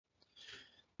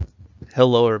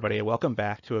Hello, everybody, and welcome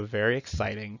back to a very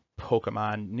exciting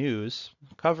Pokemon news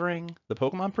covering the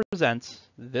Pokemon Presents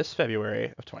this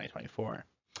February of 2024.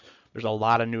 There's a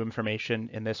lot of new information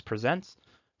in this Presents,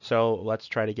 so let's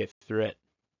try to get through it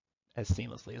as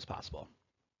seamlessly as possible.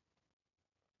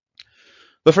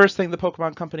 The first thing the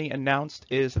Pokemon Company announced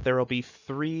is that there will be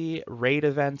 3 raid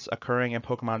events occurring in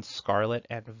Pokemon Scarlet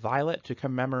and Violet to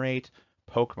commemorate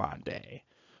Pokemon Day.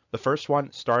 The first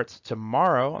one starts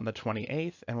tomorrow on the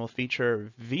 28th and will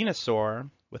feature Venusaur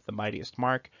with the Mightiest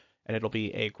Mark, and it'll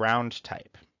be a ground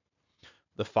type.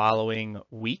 The following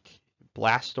week,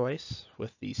 Blastoise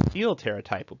with the Steel Terra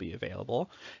type will be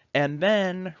available, and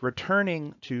then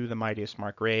returning to the Mightiest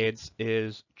Mark raids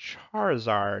is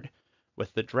Charizard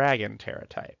with the Dragon Terra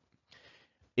type.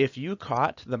 If you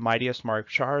caught the Mightiest Mark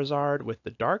Charizard with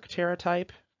the Dark Terra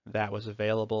type, that was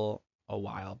available a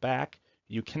while back,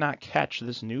 you cannot catch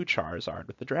this new Charizard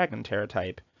with the Dragon Terra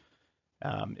type.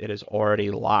 It is already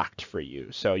locked for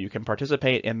you. So you can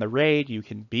participate in the raid, you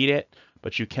can beat it,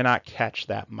 but you cannot catch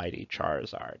that mighty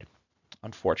Charizard.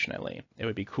 Unfortunately, it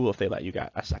would be cool if they let you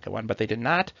get a second one, but they did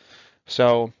not.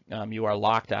 So you are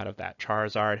locked out of that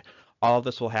Charizard. All of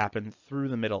this will happen through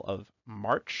the middle of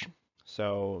March.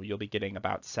 So you'll be getting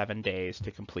about 7 days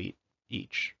to complete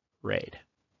each raid.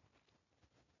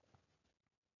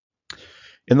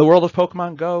 In the world of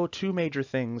Pokemon Go, 2 major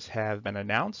things have been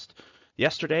announced.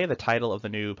 Yesterday, the title of the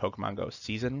new Pokemon Go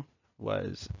season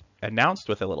was announced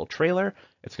with a little trailer.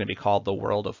 It's going to be called The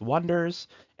World of Wonders,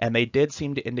 and they did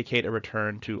seem to indicate a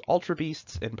return to Ultra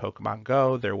Beasts in Pokemon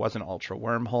Go. There was an Ultra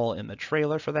Wormhole in the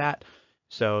trailer for that,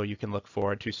 so you can look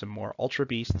forward to some more Ultra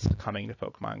Beasts coming to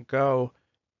Pokemon Go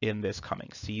in this coming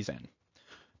season.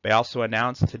 They also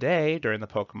announced today during the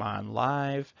Pokemon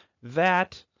Live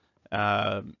that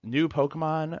new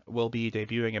Pokemon will be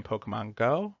debuting in Pokemon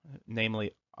Go,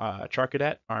 namely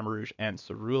Charcadet, Armarouge, and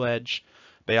Ceruledge.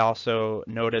 They also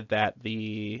noted that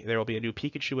there will be a new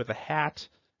Pikachu with a hat,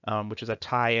 which is a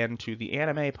tie-in to the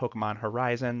anime Pokemon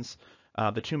Horizons.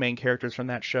 The 2 main characters from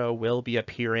that show will be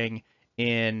appearing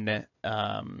in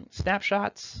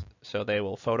snapshots, so they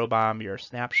will photobomb your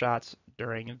snapshots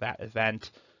during that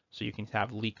event, so you can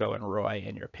have Liko and Roy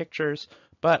in your pictures.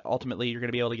 But ultimately, you're going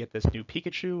to be able to get this new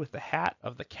Pikachu with the hat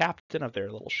of the captain of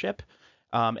their little ship.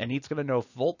 And he's going to know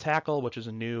Volt Tackle, which is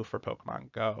new for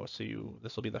Pokemon Go. So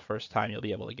this will be the first time you'll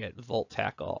be able to get Volt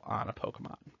Tackle on a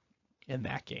Pokemon in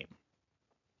that game.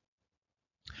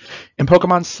 In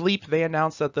Pokemon Sleep, they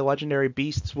announced that the legendary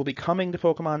beasts will be coming to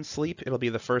Pokemon Sleep. It'll be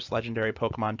the first legendary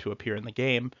Pokemon to appear in the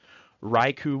game.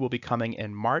 Raikou will be coming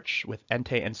in March, with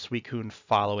Entei and Suicune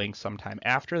following sometime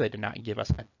after. They did not give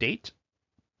us a date.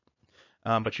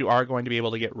 But you are going to be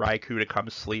able to get Raikou to come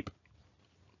sleep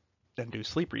and do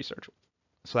sleep research.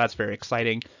 So that's very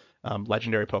exciting.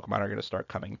 Legendary Pokemon are going to start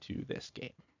coming to this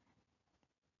game.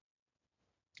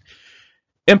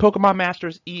 In Pokemon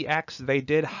Masters EX, they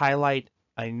did highlight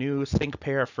a new sync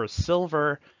pair for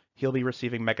Silver. He'll be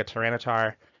receiving Mega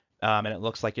Tyranitar, and it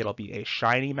looks like it'll be a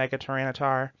shiny Mega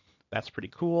Tyranitar. That's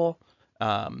pretty cool.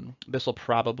 This will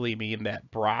probably mean that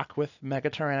Brock with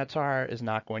Mega Tyranitar is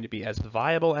not going to be as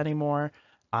viable anymore.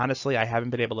 Honestly, I haven't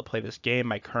been able to play this game.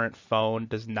 My current phone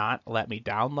does not let me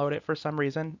download it for some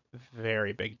reason.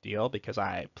 Very big deal because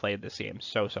I played this game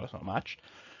so much.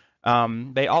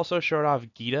 They also showed off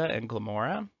Geeta and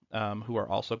Glamora, who are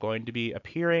also going to be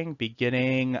appearing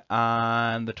beginning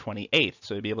on the 28th.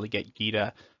 So you'll be able to get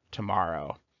Geeta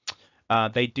tomorrow.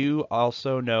 They do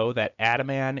also know that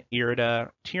Adaman, Irida,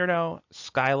 Tierno,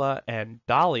 Skyla, and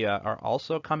Dahlia are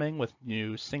also coming with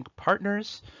new sync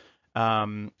partners,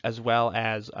 as well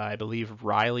as I believe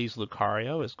Riley's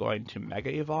Lucario is going to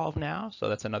Mega Evolve now, so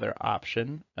that's another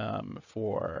option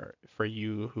for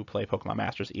you who play Pokemon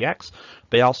Masters EX.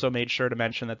 They also made sure to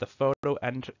mention that the photo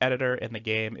editor in the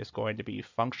game is going to be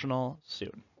functional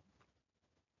soon.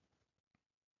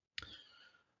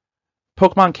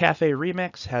 Pokemon Cafe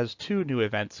Remix has 2 new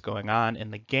events going on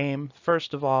in the game.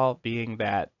 First of all, being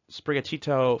that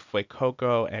Sprigatito,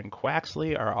 Fuecoco, and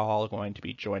Quaxley are all going to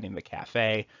be joining the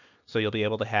cafe. So you'll be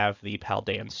able to have the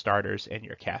Paldean starters in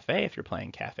your cafe if you're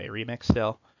playing Cafe Remix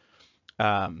still.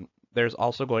 There's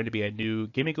also going to be a new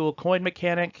Gimmighoul coin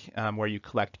mechanic where you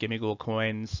collect Gimmighoul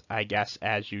coins, I guess,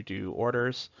 as you do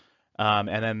orders. And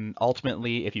then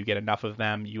ultimately, if you get enough of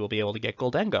them, you will be able to get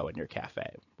Goldengo in your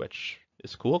cafe, which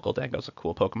is cool. Goldengo's a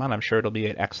cool Pokemon. I'm sure it'll be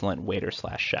an excellent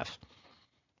waiter/chef.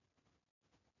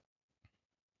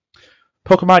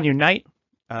 Pokemon Unite.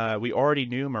 We already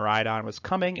knew Miraidon was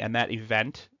coming, and that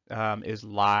event is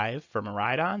live for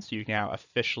Miraidon, so you can now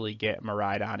officially get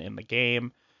Miraidon in the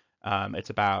game. It's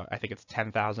about, I think it's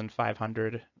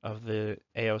 10,500 of the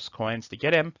Eos coins to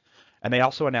get him. And they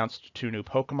also announced two new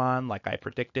Pokemon, like I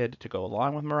predicted, to go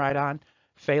along with Miraidon.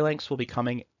 Phalanx will be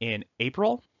coming in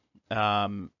April,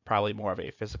 probably more of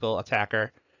a physical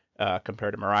attacker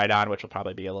compared to Miraidon, which will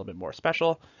probably be a little bit more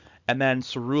special. And then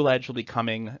Ceruledge will be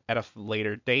coming at a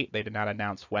later date. They did not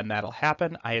announce when that'll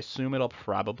happen. I assume it'll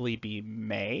probably be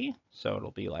May, so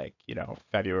it'll be like,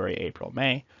 February, April,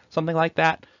 May, something like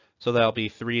that. So there'll be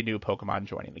 3 new Pokemon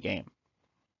joining the game.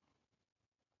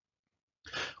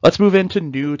 Let's move into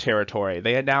new territory.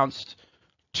 They announced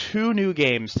 2 new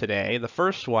games today. The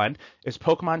first one is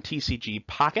Pokemon TCG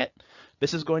Pocket.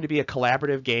 This is going to be a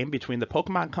collaborative game between the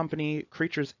Pokemon Company,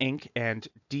 Creatures Inc., and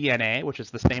DNA, which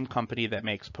is the same company that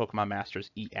makes Pokemon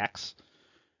Masters EX.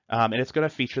 And it's going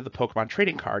to feature the Pokemon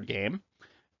trading card game.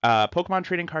 Pokemon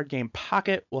Trading Card Game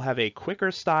Pocket will have a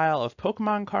quicker style of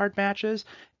Pokemon card matches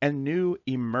and new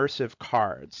immersive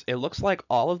cards. It looks like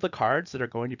all of the cards that are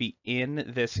going to be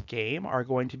in this game are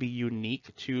going to be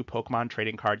unique to Pokemon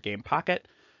Trading Card Game Pocket.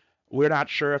 We're not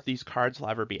sure if these cards will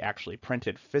ever be actually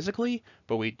printed physically,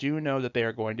 but we do know that they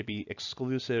are going to be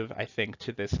exclusive, I think,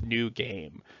 to this new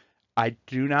game. I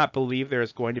do not believe there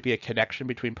is going to be a connection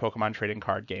between Pokemon Trading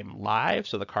Card Game Live,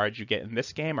 so the cards you get in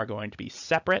this game are going to be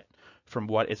separate from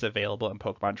what is available in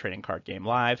Pokemon Trading Card Game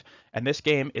Live, and this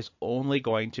game is only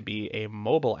going to be a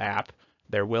mobile app.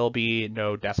 There will be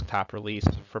no desktop release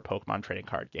for Pokemon Trading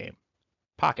Card Game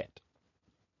Pocket.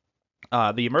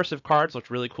 The immersive cards looked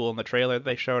really cool in the trailer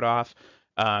they showed off.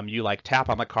 You like tap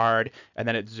on the card and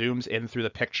then it zooms in through the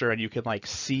picture and you can like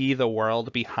see the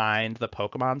world behind the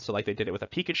Pokemon. So like they did it with a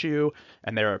Pikachu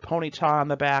and there are a Ponyta in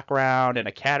the background and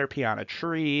a Caterpie on a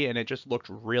tree and it just looked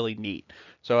really neat.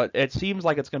 So it seems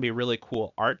like it's going to be a really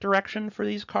cool art direction for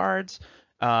these cards.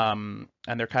 And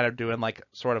they're kind of doing like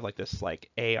sort of like this like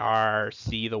AR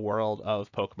see the world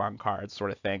of Pokemon cards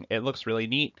sort of thing. It looks really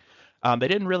neat. They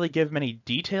didn't really give many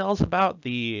details about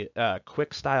the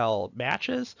quick style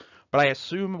matches, but I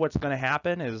assume what's going to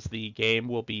happen is the game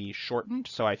will be shortened.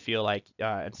 So I feel like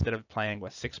instead of playing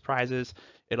with 6 prizes,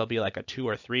 it'll be like a 2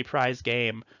 or 3 prize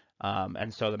game.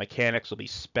 And so the mechanics will be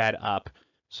sped up.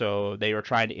 So they were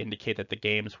trying to indicate that the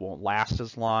games won't last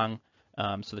as long,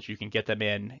 so that you can get them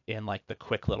in like the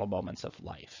quick little moments of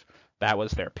life. That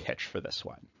was their pitch for this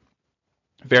one.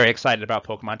 Very excited about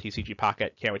Pokemon TCG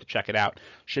Pocket. Can't wait to check it out.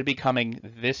 Should be coming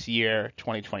this year,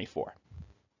 2024.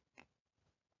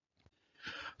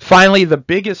 Finally, the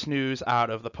biggest news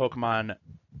out of the Pokemon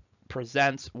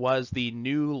Presents was the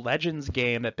new Legends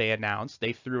game that they announced.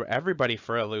 They threw everybody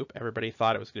for a loop. Everybody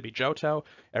thought it was going to be Johto.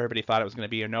 Everybody thought it was going to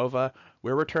be Unova.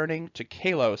 We're returning to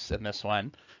Kalos in this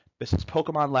one. This is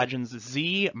Pokemon Legends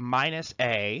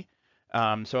Z-A.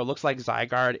 So it looks like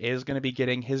Zygarde is going to be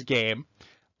getting his game.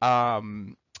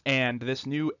 And this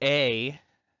new A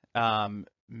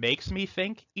makes me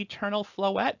think Eternal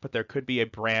Floette, but there could be a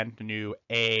brand new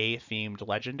A-themed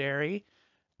legendary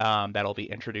that'll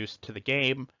be introduced to the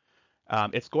game.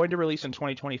 It's going to release in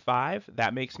 2025.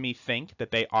 That makes me think that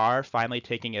they are finally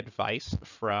taking advice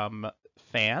from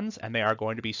fans, and they are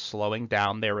going to be slowing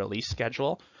down their release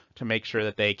schedule to make sure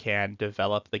that they can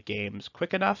develop the games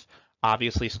quick enough.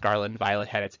 Obviously, Scarlet and Violet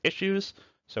had its issues,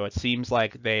 so it seems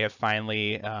like they have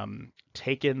finally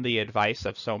taken the advice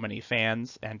of so many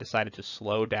fans and decided to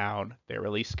slow down their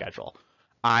release schedule.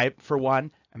 I, for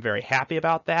one, am very happy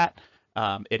about that.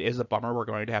 It is a bummer we're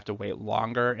going to have to wait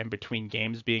longer in between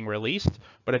games being released,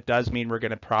 but it does mean we're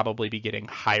going to probably be getting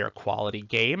higher quality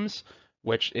games,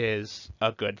 which is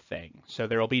a good thing. So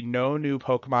there will be no new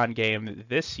Pokemon game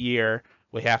this year.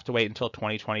 We have to wait until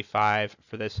 2025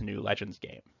 for this new Legends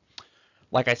game.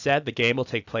 Like I said, the game will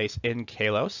take place in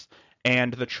Kalos,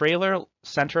 and the trailer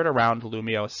centered around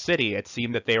Lumio City. It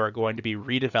seemed that they were going to be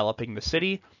redeveloping the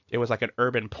city. It was like an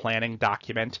urban planning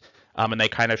document, and they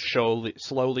kind of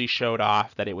slowly showed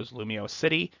off that it was Lumio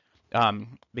City.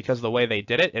 Because of the way they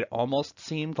did it, it almost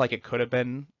seemed like it could have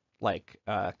been like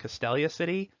Castelia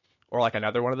City or like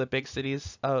another one of the big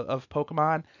cities of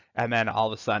Pokemon. And then all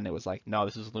of a sudden it was like, no,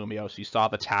 this is Lumio. So you saw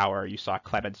the tower, you saw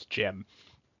Clement's gym.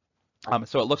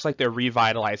 So it looks like they're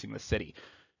revitalizing the city.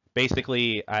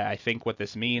 Basically, I think what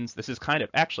this means, this is kind of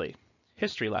actually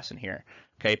history lesson here.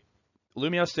 Okay,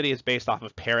 Lumio City is based off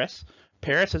of Paris.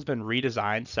 Paris has been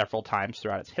redesigned several times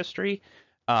throughout its history.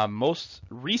 Most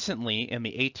recently, in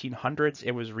the 1800s,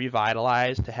 it was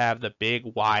revitalized to have the big,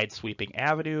 wide, sweeping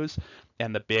avenues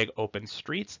and the big open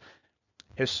streets.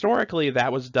 Historically,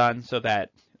 that was done so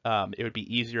that it would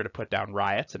be easier to put down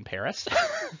riots in Paris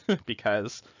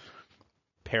because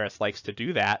Paris likes to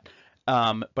do that.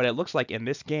 But it looks like in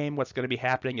this game, what's going to be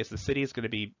happening is the city is going to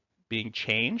be being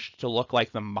changed to look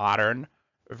like the modern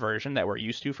version that we're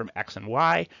used to from X and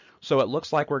Y. So it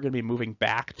looks like we're going to be moving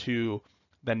back to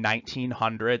the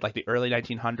 1900s, like the early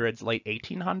 1900s, late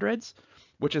 1800s,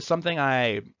 which is something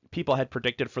people had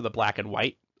predicted for the Black and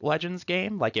White Legends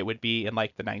game, like it would be in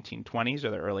like the 1920s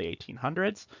or the early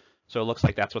 1800s. So it looks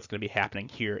like that's what's going to be happening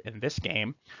here in this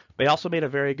game. They also made a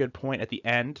very good point at the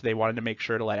end. They wanted to make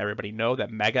sure to let everybody know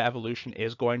that Mega Evolution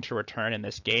is going to return in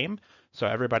this game. So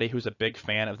everybody who's a big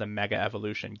fan of the Mega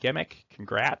Evolution gimmick,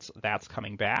 congrats, that's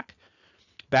coming back.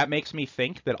 That makes me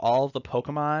think that all of the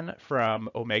Pokemon from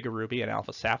Omega Ruby and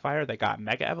Alpha Sapphire that got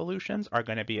Mega Evolutions are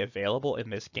going to be available in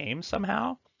this game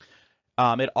somehow.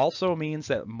 It also means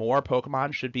that more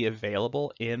Pokemon should be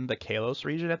available in the Kalos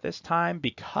region at this time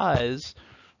because,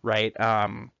 right,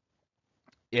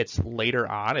 it's later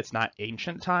on, it's not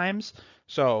ancient times.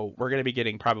 So we're going to be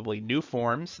getting probably new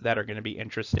forms that are going to be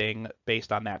interesting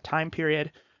based on that time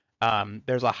period.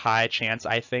 There's a high chance,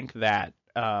 I think, that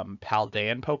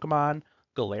Paldean Pokemon,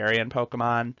 Galarian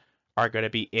Pokemon are going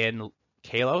to be in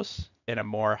Kalos in a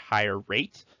more higher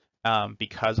rate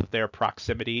because of their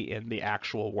proximity in the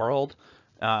actual world.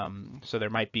 So there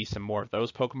might be some more of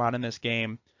those Pokemon in this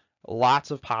game.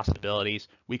 Lots of possibilities.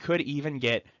 We could even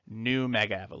get new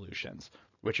Mega Evolutions,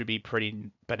 which would be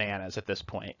pretty bananas at this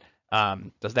point.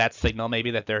 Does that signal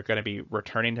maybe that they're going to be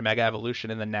returning to Mega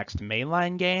Evolution in the next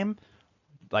mainline game?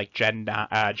 Like Gen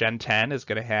 10 is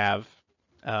going to have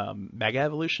Mega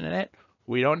Evolution in it?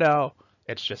 We don't know.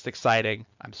 It's just exciting.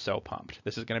 I'm so pumped.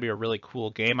 This is going to be a really cool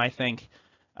game, I think.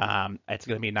 It's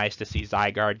going to be nice to see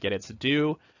Zygarde get its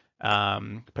due.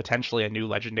 Potentially a new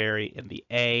legendary in the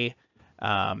A.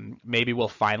 Maybe we'll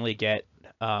finally get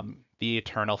the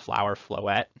Eternal Flower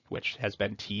Floette, which has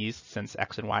been teased since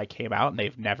X and Y came out, and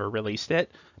they've never released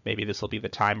it. Maybe this will be the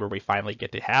time where we finally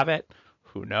get to have it.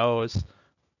 Who knows?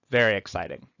 Very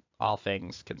exciting, all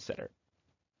things considered.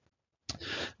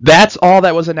 That's all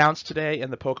that was announced today in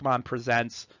the Pokemon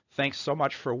Presents. Thanks so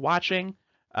much for watching.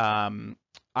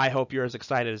 I hope you're as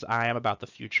excited as I am about the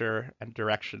future and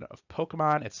direction of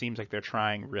Pokemon. It seems like they're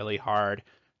trying really hard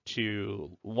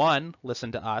to, one,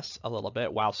 listen to us a little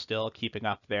bit while still keeping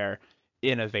up their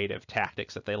innovative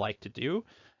tactics that they like to do.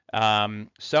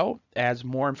 So as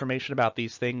more information about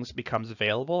these things becomes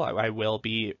available, I will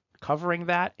be covering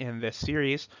that in this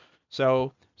series.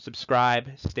 So subscribe,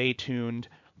 stay tuned.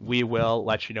 We will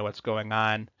let you know what's going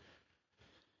on.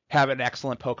 Have an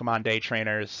excellent Pokemon Day,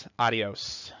 trainers.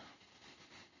 Adios.